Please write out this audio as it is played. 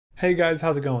Hey guys,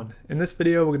 how's it going? In this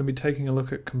video we're going to be taking a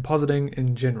look at compositing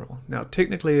in general. Now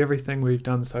technically everything we've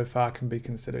done so far can be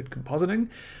considered compositing,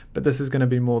 but this is going to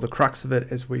be more the crux of it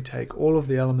as we take all of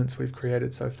the elements we've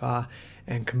created so far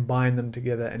and combine them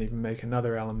together and even make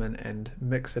another element and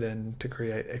mix it in to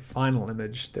create a final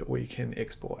image that we can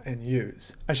export and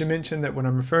use. I should mention that when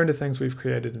I'm referring to things we've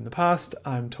created in the past,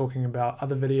 I'm talking about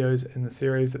other videos in the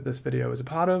series that this video is a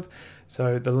part of,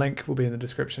 so the link will be in the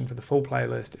description for the full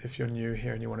playlist if you're new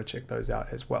here and you want to check those out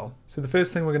as well. So the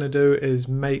first thing we're going to do is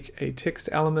make a text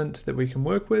element that we can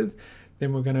work with.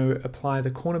 Then we're going to apply the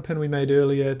corner pin we made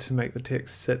earlier to make the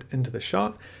text sit into the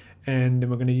shot. And then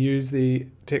we're going to use the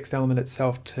text element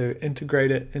itself to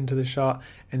integrate it into the shot.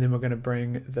 And then we're going to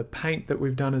bring the paint that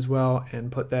we've done as well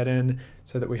and put that in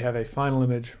so that we have a final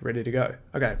image ready to go.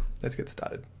 Okay, let's get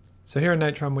started. So here in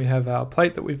Natron we have our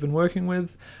plate that we've been working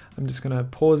with. I'm just going to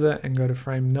pause it and go to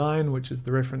frame 9, which is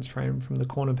the reference frame from the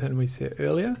corner pin we set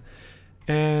earlier.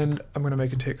 And I'm going to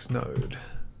make a text node.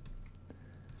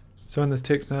 So in this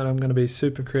text node I'm going to be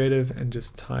super creative and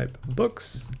just type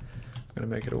books. I'm going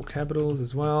to make it all capitals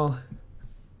as well.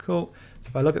 Cool. So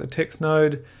if I look at the text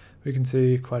node, we can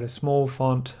see quite a small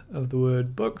font of the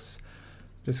word books.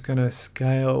 Just going to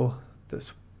scale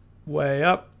this way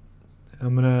up.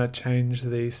 I'm going to change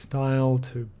the style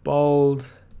to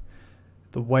bold,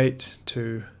 the weight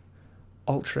to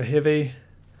ultra heavy,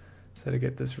 so to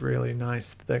get this really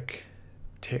nice thick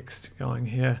text going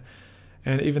here.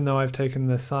 And even though I've taken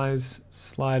the size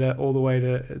slider all the way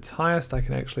to its highest, I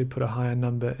can actually put a higher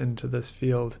number into this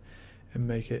field and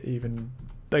make it even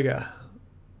bigger.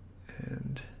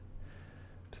 And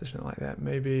position it like that,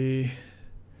 maybe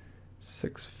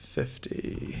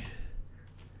 650.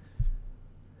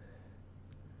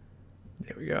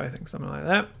 There we go, I think something like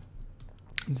that.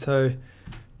 And so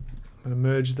I'm going to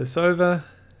merge this over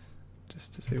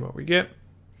just to see what we get.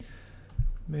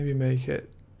 Maybe make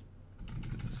it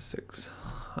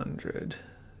 600.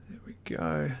 There we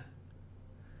go.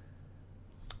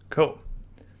 Cool.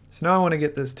 So now I want to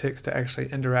get this text to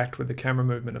actually interact with the camera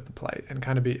movement of the plate and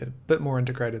kind of be a bit more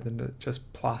integrated than to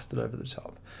just plastered over the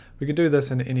top. We could do this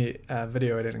in any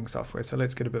video editing software, so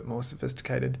let's get a bit more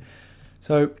sophisticated.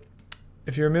 So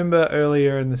if you remember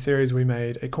earlier in the series we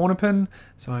made a corner pin,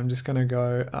 so I'm just going to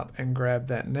go up and grab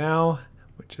that now,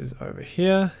 which is over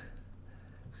here.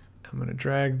 I'm going to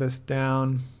drag this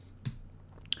down.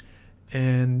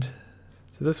 And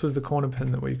so this was the corner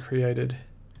pin that we created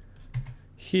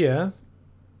here.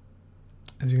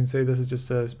 As you can see, this is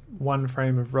just a one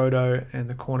frame of roto and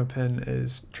the corner pin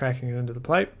is tracking it into the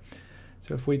plate.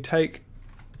 So if we take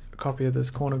a copy of this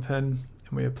corner pin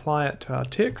and we apply it to our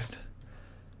text,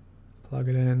 plug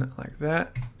it in like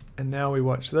that, and now we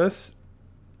watch this,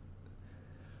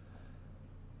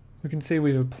 we can see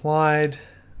we've applied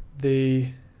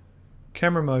the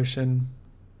camera motion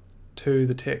to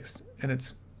the text, and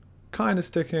it's kind of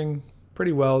sticking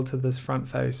pretty well to this front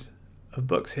face of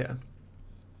books here.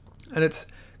 And it's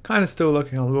kind of still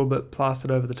looking a little bit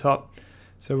plastered over the top.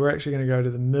 So we're actually going to go to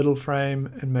the middle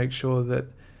frame and make sure that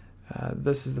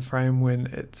this is the frame when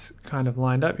it's kind of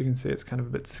lined up. You can see it's kind of a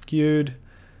bit skewed.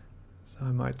 So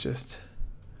I might just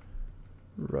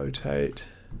rotate,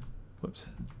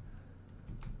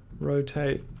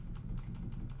 rotate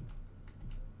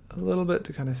a little bit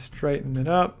to kind of straighten it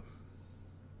up.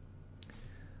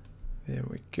 There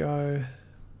we go.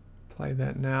 Play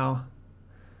that now.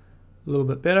 A little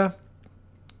bit better.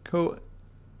 Cool.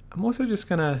 I'm also just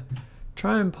going to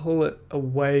try and pull it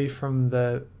away from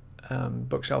the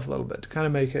bookshelf a little bit to kind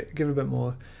of make it, give it a bit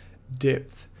more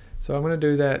depth. So I'm going to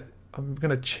do that. I'm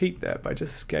going to cheat that by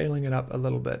just scaling it up a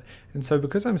little bit. And so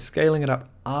because I'm scaling it up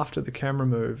after the camera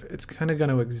move, it's kind of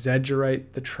going to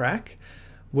exaggerate the track,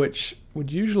 which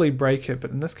would usually break it,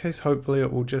 but in this case hopefully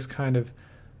it will just kind of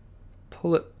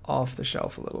pull it off the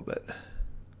shelf a little bit.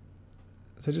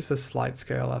 So just a slight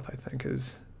scale up I think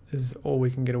is all we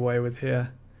can get away with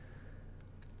here.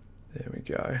 There we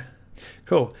go.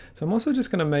 Cool. So I'm also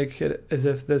just going to make it as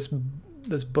if this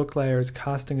book layer is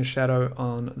casting a shadow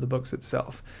on the books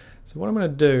itself. So what I'm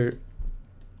going to do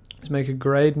is make a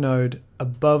grade node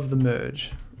above the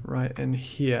merge right in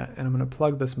here, and I'm going to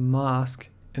plug this mask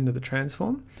into the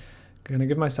transform. I'm going to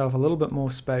give myself a little bit more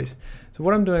space. So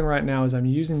what I'm doing right now is I'm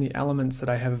using the elements that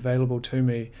I have available to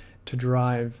me to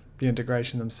drive the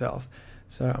integration themselves.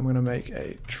 So I'm going to make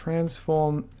a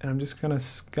transform, and I'm just going to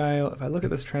scale. If I look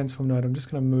at this transform node, I'm just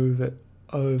going to move it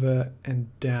over and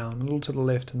down, a little to the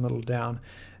left and a little down.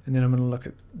 And then I'm going to look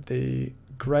at the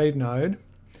grade node,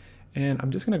 and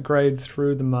I'm just going to grade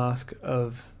through the mask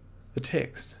of the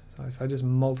text. So if I just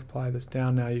multiply this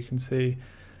down now, you can see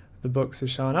the books are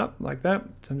showing up like that.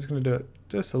 So I'm just going to do it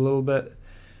just a little bit,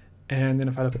 And then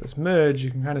if I look at this merge, you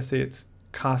can kind of see it's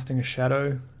casting a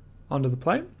shadow onto the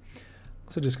plate.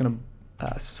 Also just going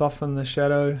to soften the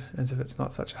shadow as if it's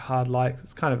not such a hard light.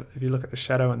 It's kind of, if you look at the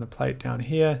shadow in the plate down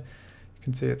here, you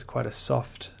can see it's quite a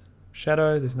soft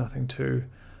shadow. There's nothing too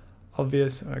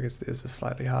obvious. I guess there's a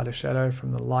slightly harder shadow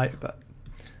from the light, but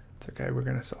it's okay. We're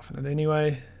going to soften it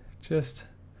anyway. Just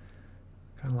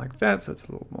kind of like that, so it's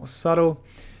a little more subtle.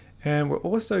 And we're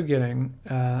also getting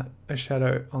a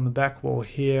shadow on the back wall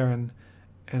here, and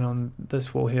on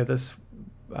this wall here. This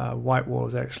white wall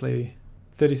is actually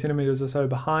 30 centimeters or so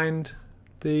behind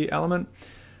the element.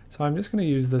 So I'm just going to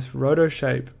use this roto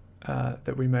shape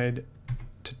that we made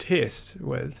to test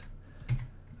with.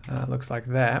 Looks like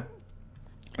that.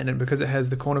 And then because it has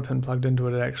the corner pin plugged into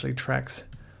it, it actually tracks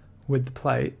with the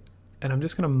plate. And I'm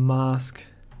just going to mask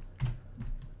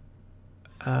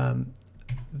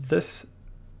this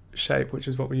shape, which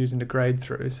is what we're using to grade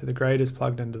through. So the grade is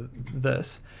plugged into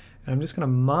this, and I'm just going to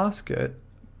mask it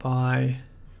by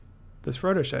this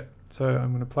roto shape. So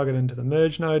I'm going to plug it into the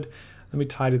merge node. Let me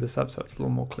tidy this up so it's a little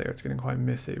more clear. It's getting quite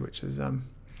messy, which is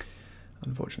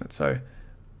unfortunate. So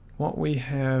what we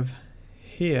have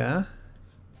here,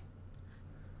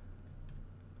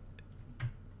 I'm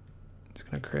just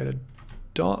going to create a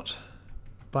dot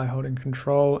by holding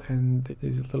Control, and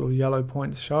these little yellow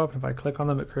points show up. If I click on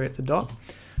them, it creates a dot.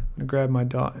 I'm going to grab my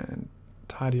dot and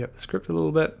tidy up the script a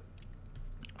little bit.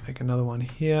 Make another one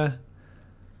here.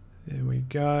 There we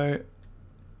go.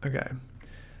 Okay.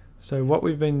 So what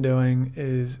we've been doing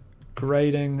is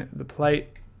grading the plate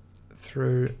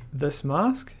through this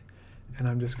mask, and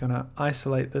I'm just going to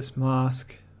isolate this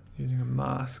mask using a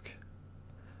mask,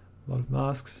 a lot of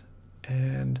masks,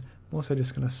 and I'm also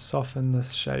just going to soften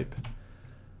this shape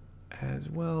as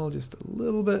well, just a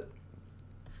little bit.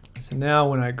 So now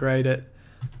when I grade it,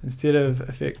 instead of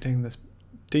affecting this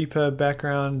deeper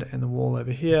background and the wall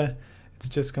over here, it's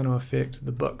just going to affect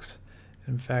the books.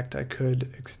 In fact, I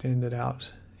could extend it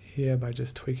out here by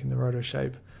just tweaking the roto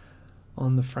shape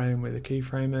on the frame where the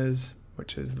keyframe is,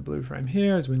 which is the blue frame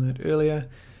here, as we learned earlier.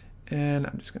 And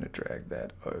I'm just going to drag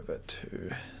that over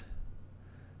to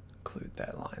include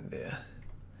that line there.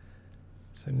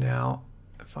 So now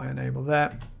if I enable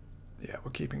that, yeah,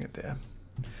 we're keeping it there.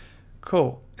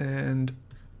 Cool. And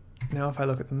now if I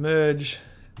look at the merge,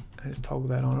 I just toggle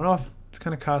that on and off, it's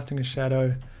kind of casting a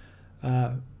shadow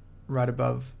right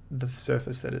above the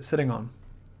surface that it's sitting on.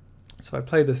 So if I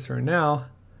play this through now,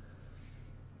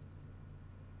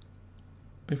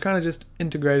 we've kind of just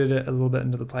integrated it a little bit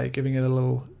into the plate, giving it a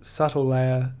little subtle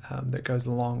layer that goes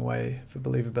a long way for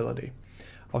believability.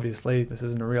 Obviously, this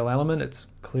isn't a real element, it's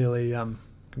clearly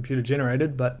computer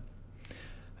generated, but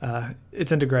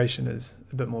its integration is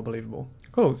a bit more believable.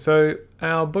 Cool, so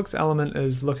our books element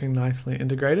is looking nicely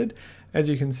integrated. As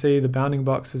you can see, the bounding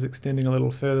box is extending a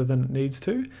little further than it needs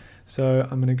to. So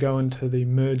I'm going to go into the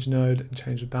merge node and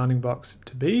change the bounding box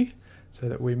to B so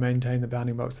that we maintain the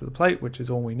bounding box to the plate, which is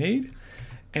all we need.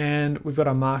 And we've got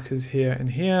our markers here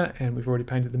and here, and we've already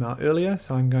painted them out earlier.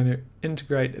 So I'm going to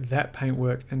integrate that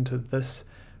paintwork into this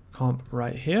comp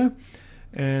right here.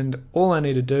 And all I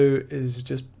need to do is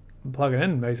just plug it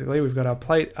in, basically. We've got our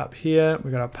plate up here,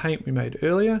 we've got our paint we made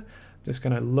earlier. I'm just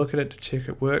going to look at it to check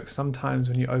it works. Sometimes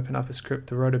when you open up a script,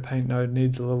 the roto paint node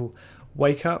needs a little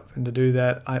wake up, and to do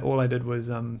that, all I did was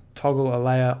toggle a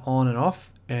layer on and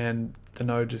off, and the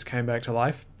node just came back to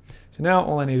life. So now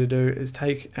all I need to do is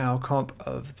take our comp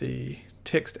of the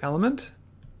text element,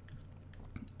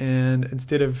 and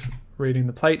instead of reading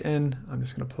the plate in, I'm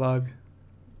just going to plug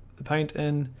the paint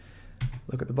in,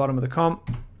 look at the bottom of the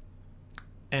comp,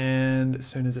 and as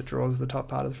soon as it draws the top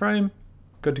part of the frame,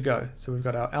 good to go. So we've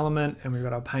got our element and we've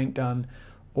got our paint done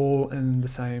all in the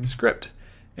same script,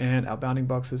 and our bounding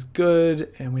box is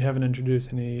good, and we haven't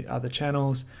introduced any other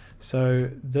channels, so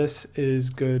this is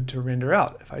good to render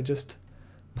out. If I just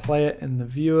play it in the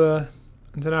viewer,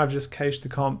 and so now I've just cached the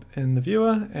comp in the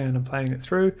viewer and I'm playing it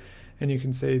through, and you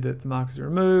can see that the markers are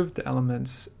removed, the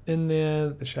elements in there,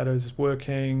 the shadows is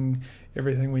working,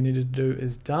 everything we needed to do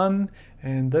is done,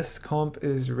 and this comp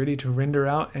is ready to render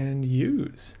out and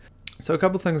use. So a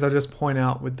couple of things I'll just point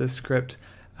out with this script.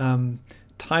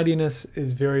 Tidiness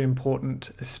is very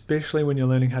important, especially when you're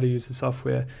learning how to use the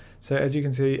software. So as you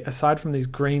can see, aside from these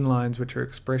green lines, which are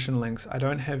expression links, I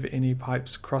don't have any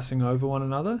pipes crossing over one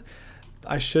another.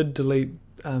 I should delete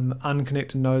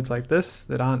unconnected nodes like this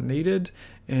that aren't needed,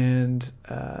 and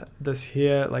this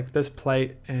here, like this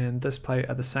plate and this plate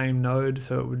are the same node,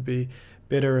 so it would be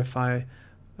better if I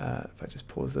just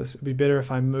pause this, it'd be better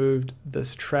if I moved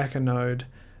this tracker node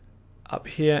up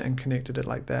here and connected it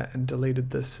like that and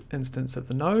deleted this instance of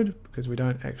the node because we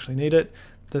don't actually need it.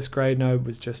 This grade node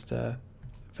was just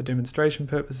for demonstration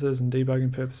purposes and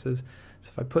debugging purposes.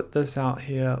 So if I put this out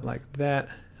here like that,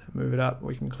 move it up,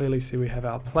 we can clearly see we have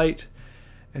our plate,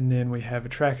 and then we have a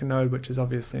tracker node, which is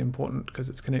obviously important because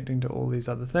it's connecting to all these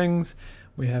other things.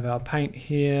 We have our paint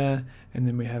here, and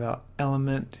then we have our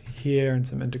element here and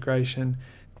some integration.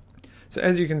 So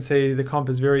as you can see, the comp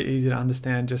is very easy to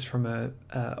understand just from an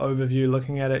overview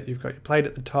looking at it. You've got your plate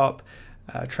at the top,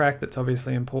 a track that's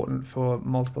obviously important for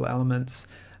multiple elements.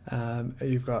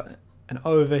 You've got an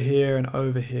over here, and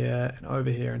over here, and over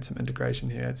here, and some integration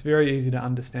here. It's very easy to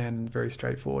understand and very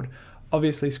straightforward.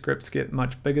 Obviously scripts get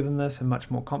much bigger than this and much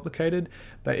more complicated,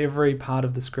 but every part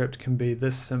of the script can be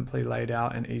this simply laid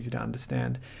out and easy to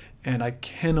understand. And I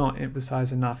cannot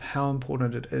emphasize enough how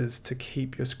important it is to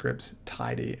keep your scripts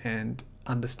tidy and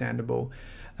understandable,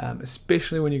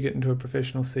 especially when you get into a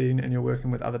professional scene and you're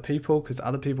working with other people, because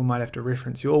other people might have to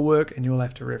reference your work and you'll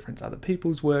have to reference other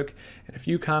people's work. And if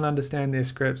you can't understand their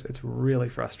scripts, it's really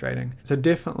frustrating. So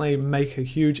definitely make a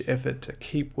huge effort to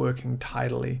keep working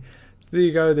tidily. So there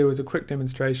you go, there was a quick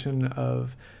demonstration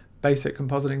of basic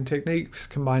compositing techniques,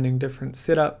 combining different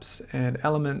setups and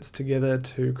elements together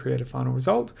to create a final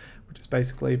result, which is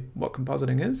basically what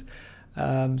compositing is.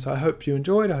 So I hope you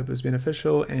enjoyed, I hope it was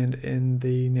beneficial, and in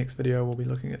the next video we'll be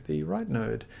looking at the write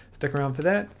node. Stick around for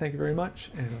that, thank you very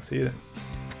much, and I'll see you then.